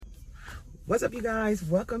What's up, you guys?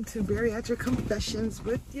 Welcome to Bariatric Confessions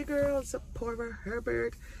with your girl, Zipporah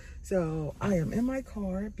Herbert. So I am in my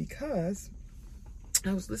car because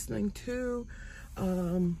I was listening to,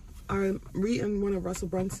 I'm reading one of Russell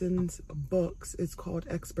Brunson's books. It's called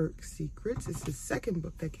Expert Secrets. It's his second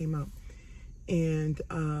book that came out. And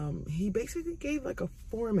he basically gave like a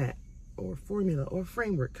format or formula or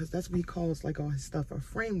framework, because that's what he calls like all his stuff, a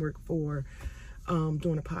framework for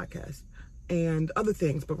doing a podcast and other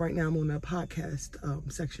things. But right now I'm on the podcast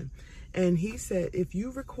section. And he said, if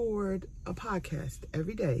you record a podcast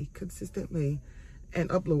every day consistently and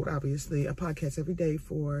upload, obviously, a podcast every day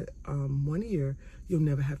for 1 year, you'll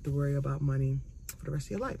never have to worry about money for the rest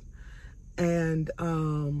of your life. And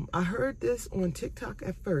I heard this on TikTok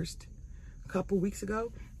at first, a couple weeks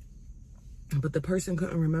ago, but the person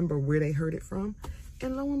couldn't remember where they heard it from.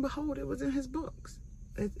 And lo and behold, it was in his books,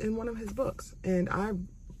 in one of his books. And I'm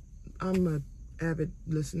an avid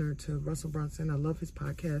listener to Russell Brunson. I love his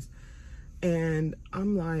podcast. And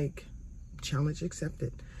I'm like, challenge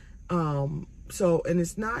accepted. So, and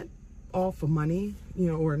it's not all for money,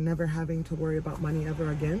 or never having to worry about money ever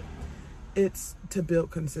again. It's to build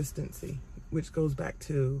consistency, which goes back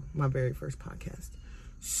to my very first podcast.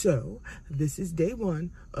 So this is day one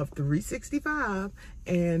of 365,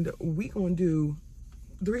 and we gonna do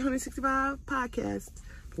 365 podcasts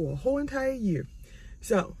for a whole entire year.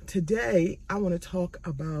 So today I want to talk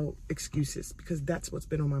about excuses, because that's what's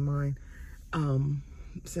been on my mind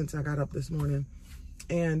since I got up this morning.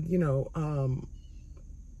 And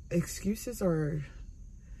excuses are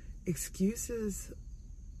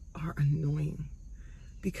annoying,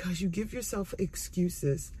 because you give yourself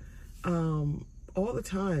excuses all the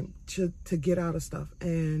time to get out of stuff.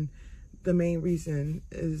 And the main reason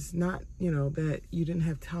is not, that you didn't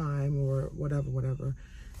have time or whatever.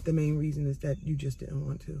 The main reason is that you just didn't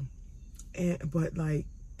want to. But like,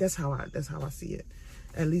 that's how I see it.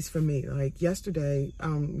 At least for me. Like yesterday,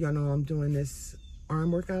 y'all know I'm doing this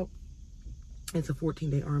arm workout. It's a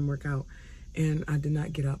 14-day arm workout, and I did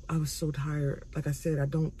not get up. I was so tired. Like I said, I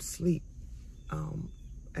don't sleep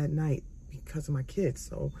at night because of my kids.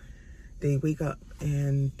 So they wake up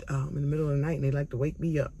and in the middle of the night, and they like to wake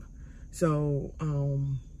me up. So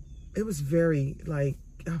it was very, like,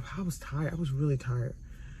 I was tired. I was really tired.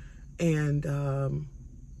 And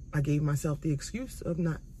I gave myself the excuse of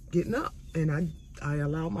not getting up. And I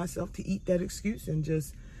allowed myself to eat that excuse and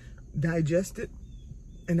just digest it.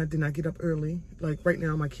 And I did not get up early. Like right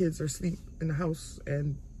now, my kids are asleep in the house,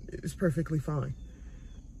 and it's perfectly fine.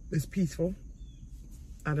 It's peaceful.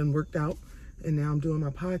 I done worked out, and now I'm doing my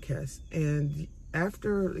podcast. And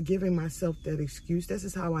after giving myself that excuse, this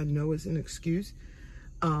is how I know it's an excuse.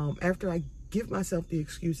 After I give myself the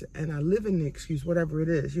excuse and I live in the excuse, whatever it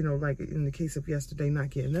is, like in the case of yesterday, not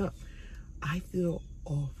getting up, I feel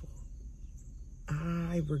awful.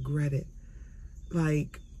 I regret it.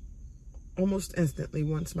 Like almost instantly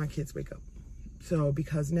once my kids wake up. So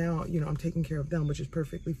because now, I'm taking care of them, which is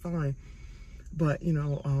perfectly fine. But,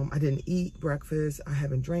 I didn't eat breakfast. I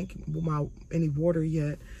haven't drank any water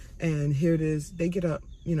yet. And here it is. They get up,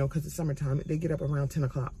 because it's summertime. They get up around 10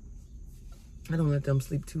 o'clock. I don't let them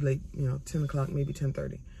sleep too late, 10 o'clock, maybe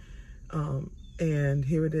 10:30. And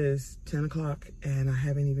here it is, 10 o'clock, and I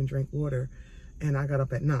haven't even drank water. And I got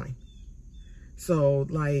up at 9. So,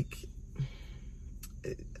 like,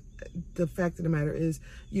 the fact of the matter is,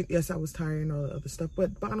 yes, I was tired and all the other stuff.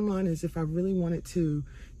 But bottom line is, if I really wanted to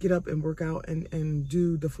get up and work out and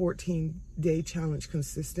do the 14-day challenge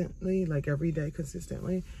consistently, like every day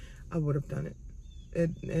consistently, I would have done it.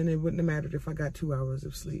 And it wouldn't have mattered if I got 2 hours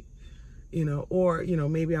of sleep, or,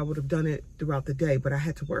 maybe I would have done it throughout the day, but I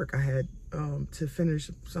had to work. I had to finish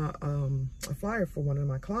a flyer for one of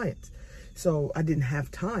my clients. So I didn't have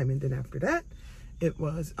time. And then after that, it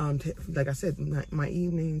was, like I said, my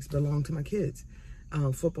evenings belong to my kids.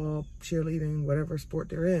 Football, cheerleading, whatever sport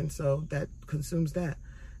they're in. So that consumes that.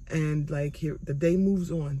 And like here, the day moves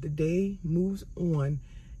on.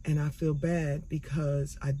 And I feel bad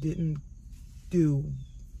because I didn't do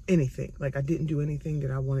anything. Like I didn't do anything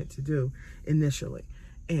that I wanted to do initially.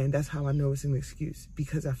 And that's how I know it's an excuse,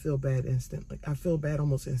 because I feel bad instantly. I feel bad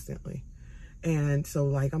almost instantly. And so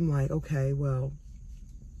like, I'm like, okay, well,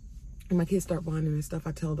 when my kids start whining and stuff,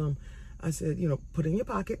 I tell them, I said, put it in your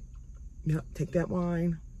pocket. Yep, take that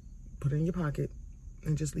wine, put it in your pocket,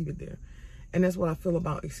 and just leave it there. And that's what I feel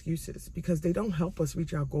about excuses, because they don't help us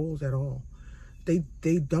reach our goals at all. They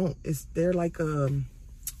don't. They're like a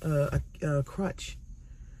crutch.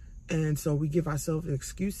 And so we give ourselves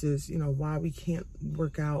excuses, you know, why we can't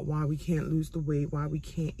work out, why we can't lose the weight, why we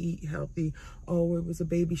can't eat healthy. Oh, it was a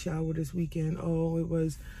baby shower this weekend. Oh, it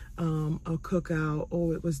was a cookout.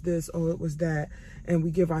 Oh, it was this. Oh, it was that. And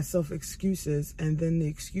we give ourselves excuses. And then the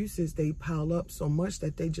excuses, they pile up so much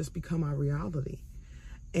that they just become our reality.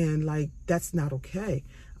 And like, that's not okay.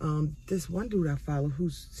 This one dude I follow who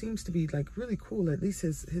seems to be like really cool, at least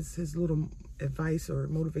his little advice or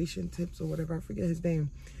motivation tips or whatever, I forget his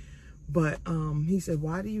name. But he said,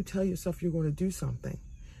 why do you tell yourself you're going to do something?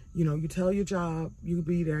 You know, you tell your job you'll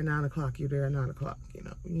be there at 9 o'clock, you're there at 9 o'clock,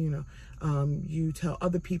 you tell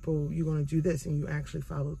other people you're going to do this and you actually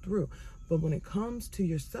follow through. But when it comes to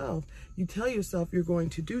yourself, you tell yourself you're going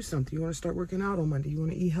to do something. You want to start working out on Monday. You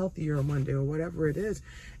want to eat healthier on Monday or whatever it is,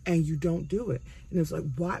 and you don't do it. And it's like,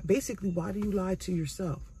 why do you lie to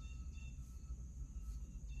yourself?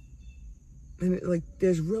 And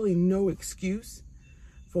there's really no excuse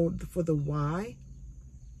for the why,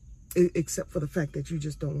 except for the fact that you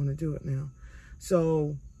just don't want to do it now.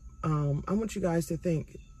 So I want you guys to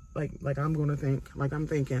think like I'm going to think, like I'm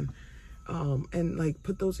thinking, and like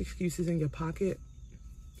put those excuses in your pocket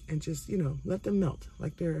and just, let them melt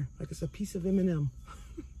like it's a piece of M&M,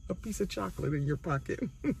 a piece of chocolate in your pocket.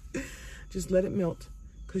 Just let it melt,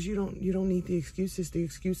 because you don't need the excuses. The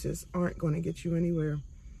excuses aren't going to get you anywhere.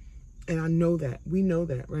 And I know that. We know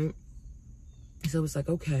that, right? So it's like,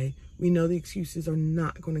 okay, we know the excuses are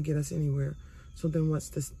not going to get us anywhere. So then what's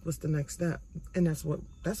the next step? And that's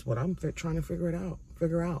what I'm trying to figure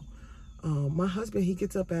out. My husband, he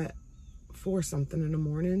gets up at 4 something in the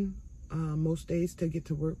morning, most days, to get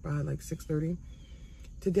to work by like 6:30.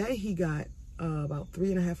 Today he got about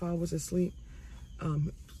 3.5 hours of sleep.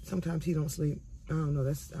 Sometimes he don't sleep. I don't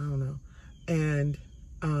know. And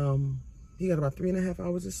he got about 3.5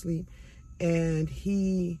 hours of sleep, and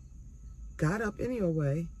he got up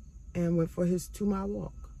anyway and went for his 2-mile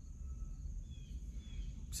walk.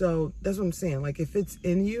 So that's what I'm saying. Like, if it's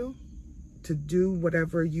in you to do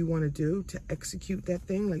whatever you want to do, to execute that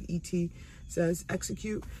thing, like E.T. says,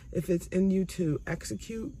 execute. If it's in you to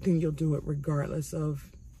execute, then you'll do it regardless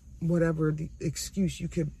of whatever the excuse you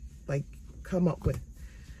could come up with.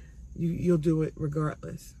 You'll do it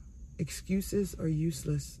regardless. Excuses are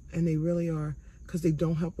useless, and they really are, because they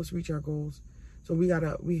don't help us reach our goals. So we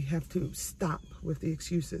have to stop with the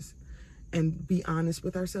excuses and be honest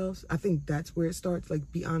with ourselves. I think that's where it starts.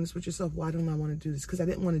 Like, be honest with yourself. Why don't I want to do this? Because I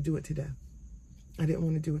didn't want to do it today.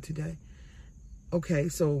 Okay,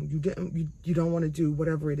 so you don't want to do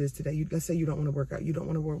whatever it is today. Let's say you don't want to work out. You don't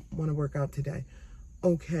want to work out today.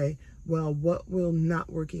 Okay, well, what will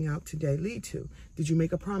not working out today lead to? Did you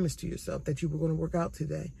make a promise to yourself that you were going to work out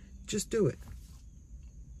today? Just do it.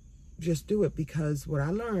 Just do it, because what I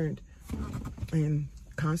learned, and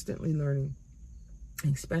constantly learning,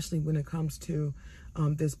 especially when it comes to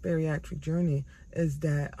this bariatric journey, is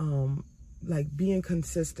that being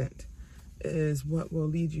consistent is what will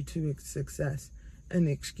lead you to success, and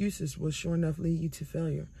the excuses will sure enough lead you to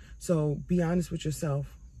failure. So be honest with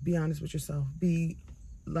yourself. Be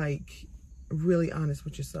really honest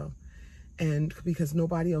with yourself, and because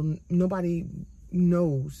nobody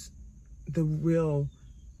knows the real.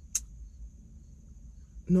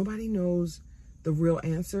 Nobody knows the real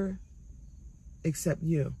answer except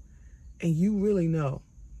you. And you really know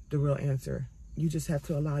the real answer. You just have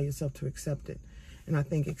to allow yourself to accept it. And I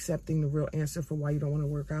think accepting the real answer for why you don't want to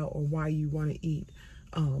work out, or why you want to eat,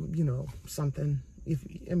 something. You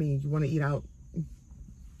want to eat out,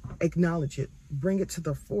 acknowledge it. Bring it to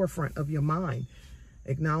the forefront of your mind.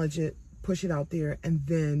 Acknowledge it, push it out there, and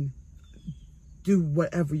then do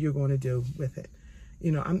whatever you're going to do with it.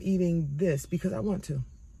 I'm eating this because I want to.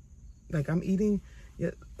 Like, I'm eating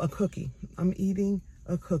a cookie. I'm eating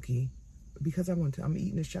a cookie because I want to. I'm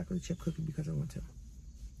eating this chocolate chip cookie because I want to.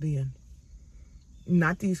 The end.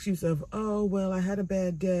 Not the excuse of, oh, well, I had a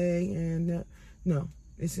bad day. And no,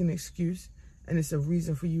 it's an excuse. And it's a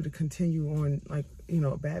reason for you to continue on,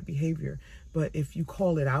 bad behavior. But if you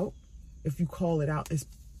call it out,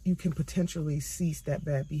 you can potentially cease that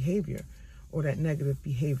bad behavior or that negative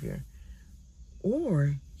behavior.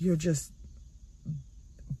 Or you're just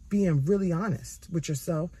being really honest with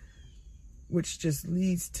yourself, which just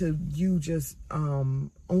leads to you just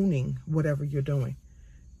owning whatever you're doing.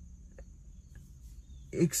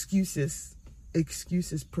 Excuses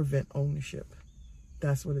prevent ownership.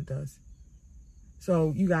 That's what it does.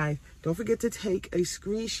 So you guys, don't forget to take a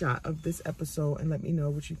screenshot of this episode and let me know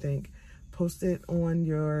what you think. Post it on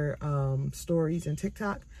your stories and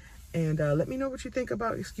TikTok. And let me know what you think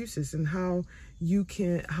about excuses and how you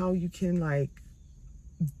can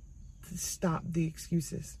stop the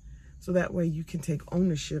excuses. so that way you can take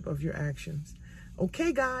ownership of your actions.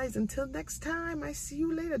 Okay, guys, until next time, I see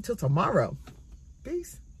you later. Till tomorrow.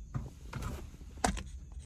 Peace.